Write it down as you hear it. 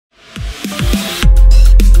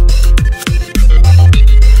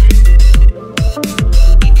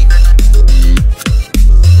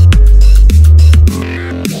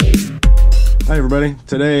everybody.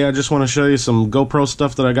 Today I just want to show you some GoPro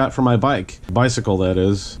stuff that I got for my bicycle that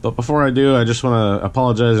is. But before I do, I just want to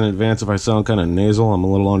apologize in advance if I sound kind of nasal. I'm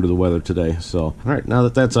a little under the weather today. So, alright, now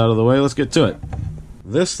that that's out of the way, let's get to it.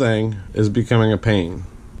 This thing is becoming a pain.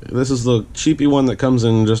 This is the cheapy one that comes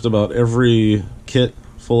in just about every kit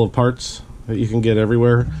full of parts that you can get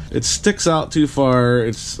everywhere. It sticks out too far.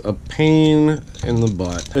 It's a pain in the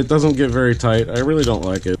butt. It doesn't get very tight. I really don't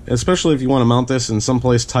like it. Especially if you want to mount this in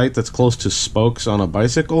someplace tight that's close to spokes on a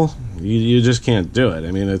bicycle. You just can't do it.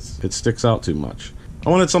 I mean, it sticks out too much. I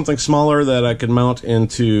wanted something smaller that I could mount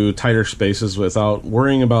into tighter spaces without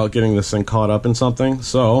worrying about getting this thing caught up in something.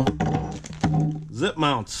 So,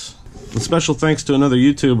 Zipmounts. And special thanks to another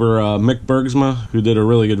YouTuber, MicBergsma, who did a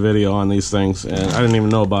really good video on these things, and I didn't even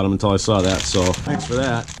know about them until I saw that, so thanks for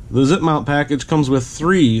that. The zip mount package comes with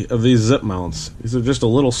 3 of these zip mounts. These are just a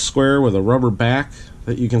little square with a rubber back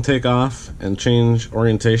that you can take off and change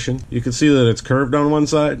orientation. You can see that it's curved on one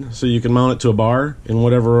side, so you can mount it to a bar in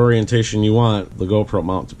whatever orientation you want the GoPro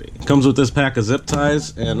mount to be. It comes with this pack of zip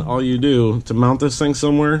ties, and all you do to mount this thing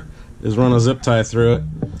somewhere is run a zip tie through it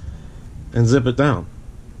and zip it down.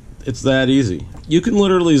 It's that easy. You can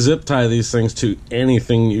literally zip tie these things to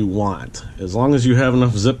anything you want. As long as you have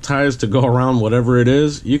enough zip ties to go around whatever it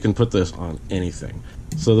is, you can put this on anything.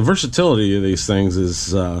 So the versatility of these things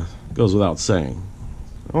is goes without saying.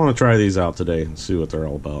 I want to try these out today and see what they're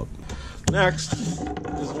all about. Next is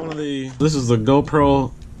this is the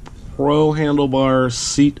GoPro Pro handlebar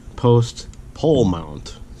seat post pole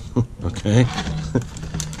mount. Okay.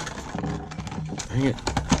 Dang it.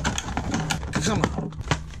 Come on.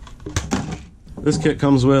 This kit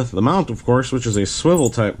comes with the mount, of course, which is a swivel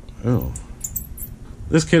type. Oh.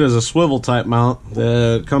 This kit is a swivel type mount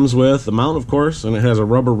that comes with the mount, of course, and it has a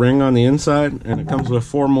rubber ring on the inside, and it comes with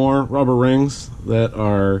 4 more rubber rings that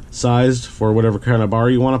are sized for whatever kind of bar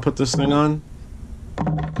you want to put this thing on.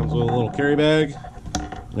 It comes with a little carry bag,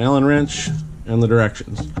 an Allen wrench, and the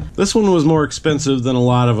directions. This one was more expensive than a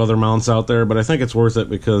lot of other mounts out there, but I think it's worth it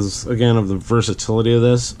because, again, of the versatility of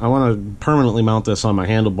this. I want to permanently mount this on my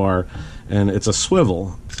handlebar, and it's a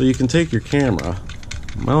swivel, so you can take your camera,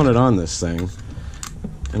 mount it on this thing,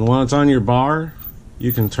 and when it's on your bar,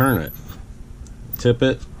 you can turn it, tip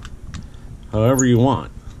it, however you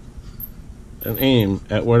want, and aim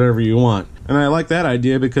at whatever you want. And I like that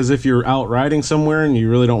idea because if you're out riding somewhere and you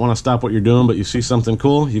really don't want to stop what you're doing, but you see something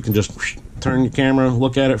cool, you can just turn your camera,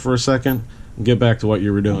 look at it for a second, and get back to what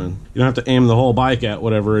you were doing. You don't have to aim the whole bike at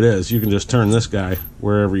whatever it is. You can just turn this guy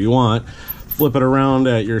wherever you want, flip it around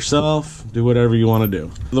at yourself, do whatever you want to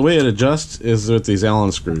do. The way it adjusts is with these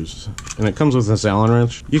Allen screws, and it comes with this Allen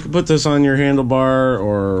wrench. You can put this on your handlebar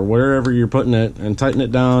or wherever you're putting it and tighten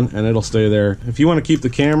it down, and it'll stay there. If you want to keep the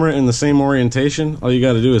camera in the same orientation, all you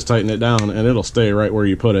got to do is tighten it down, and it'll stay right where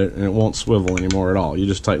you put it, and it won't swivel anymore at all. You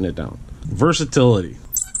just tighten it down. Versatility.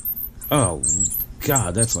 Oh,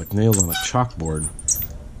 God, that's like nails on a chalkboard.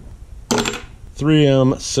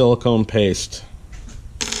 3M silicone paste.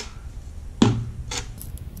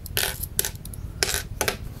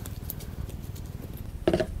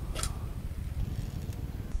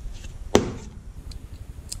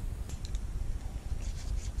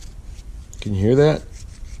 Can you hear that?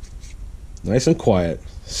 Nice and quiet.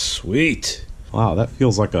 Sweet. Wow, that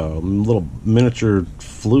feels like a little miniature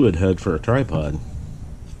fluid head for a tripod.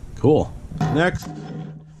 Cool. Next,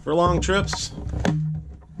 for long trips,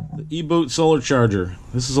 the Eboot solar charger.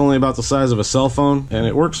 This is only about the size of a cell phone, and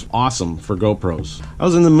it works awesome for GoPros. I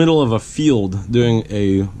was in the middle of a field doing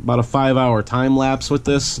about a 5-hour time lapse with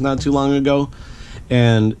this not too long ago,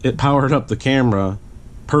 and it powered up the camera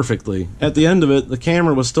perfectly. At the end of it, the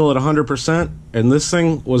camera was still at 100%, and this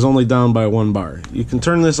thing was only down by 1 bar. You can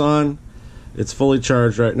turn this on. It's fully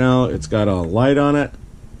charged right now. It's got a light on it.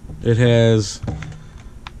 It has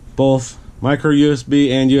both micro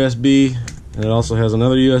USB and USB, and it also has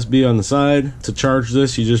another USB on the side. To charge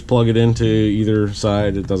this, you just plug it into either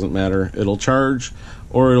side. It doesn't matter. It'll charge,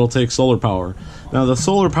 or it'll take solar power. Now, the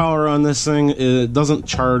solar power on this thing, it doesn't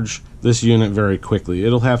charge this unit very quickly.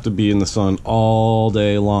 It'll have to be in the sun all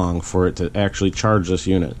day long for it to actually charge this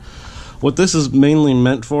unit. What this is mainly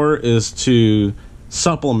meant for is to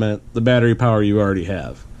supplement the battery power you already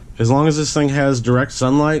have. As long as this thing has direct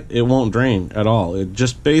sunlight, it won't drain at all. It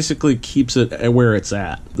just basically keeps it at where it's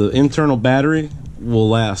at. The internal battery will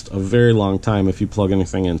last a very long time if you plug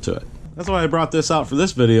anything into it. That's why I brought this out for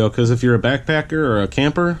this video, because if you're a backpacker or a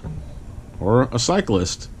camper or a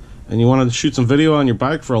cyclist and you wanted to shoot some video on your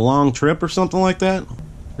bike for a long trip or something like that,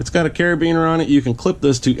 It's got a carabiner on it. You can clip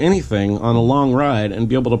this to anything on a long ride and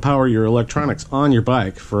be able to power your electronics on your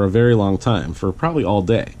bike for a very long time, for probably all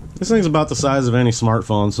day. This thing's about the size of any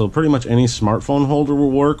smartphone, so pretty much any smartphone holder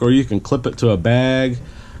will work, or you can clip it to a bag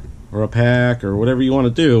or a pack or whatever you want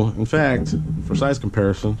to do. In fact, for size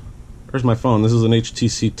comparison, there's my phone. This is an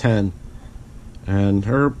HTC 10, and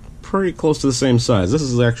they're pretty close to the same size. This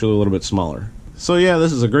is actually a little bit smaller. So yeah,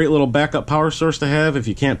 this is a great little backup power source to have if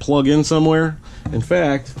you can't plug in somewhere. In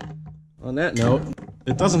fact, on that note,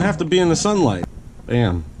 it doesn't have to be in the sunlight.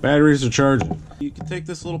 Bam, batteries are charging. You can take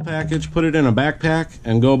this little package, put it in a backpack,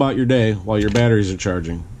 and go about your day while your batteries are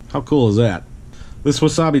charging. How cool is that? This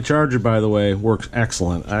Wasabi charger, by the way, works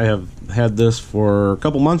excellent. I have had this for a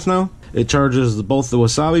couple months now. It charges both the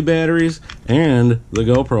Wasabi batteries and the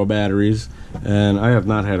GoPro batteries, and I have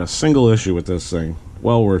not had a single issue with this thing.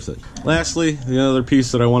 Well worth it. Lastly, the other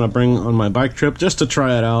piece that I want to bring on my bike trip just to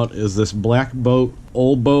try it out is this Blackbolt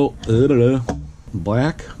Eboot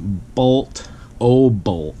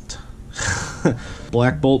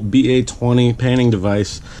Blackbolt BA20 panning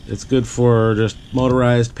device. It's good for just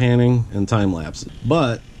motorized panning and time lapses,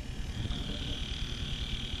 but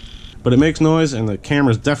it makes noise, and the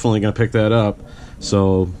camera's definitely going to pick that up.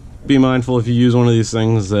 So be mindful if you use one of these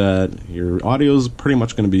things that your audio's pretty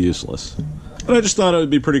much going to be useless. But I just thought it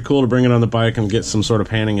would be pretty cool to bring it on the bike and get some sort of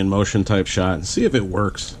panning in motion type shot and see if it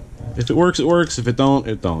works. If it works, it works. If it don't,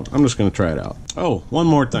 it don't. I'm just going to try it out. Oh, one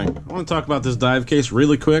more thing. I want to talk about this dive case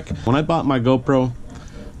really quick. When I bought my GoPro,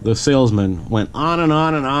 the salesman went on and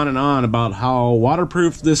on and on and on about how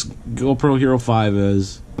waterproof this GoPro Hero 5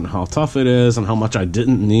 is, and how tough it is, and how much I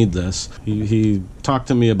didn't need this. He talked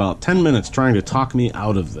to me about 10 minutes trying to talk me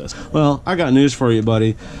out of this. Well, I got news for you,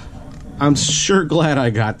 buddy. I'm sure glad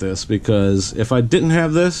I got this, because if I didn't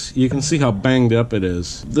have this, you can see how banged up it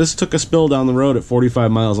is. This took a spill down the road at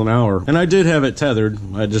 45 miles an hour, and I did have it tethered.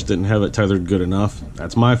 I just didn't have it tethered good enough.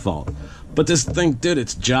 That's my fault. But this thing did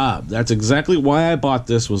its job. That's exactly why I bought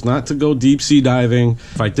this, was not to go deep sea diving.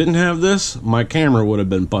 If I didn't have this, my camera would have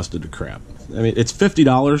been busted to crap. I mean, it's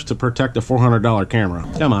 $50 to protect a $400 camera.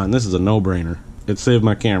 Come on, this is a no-brainer. It saved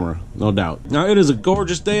my camera, no doubt. Now, it is a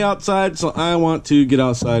gorgeous day outside, so I want to get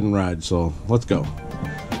outside and ride, so let's go.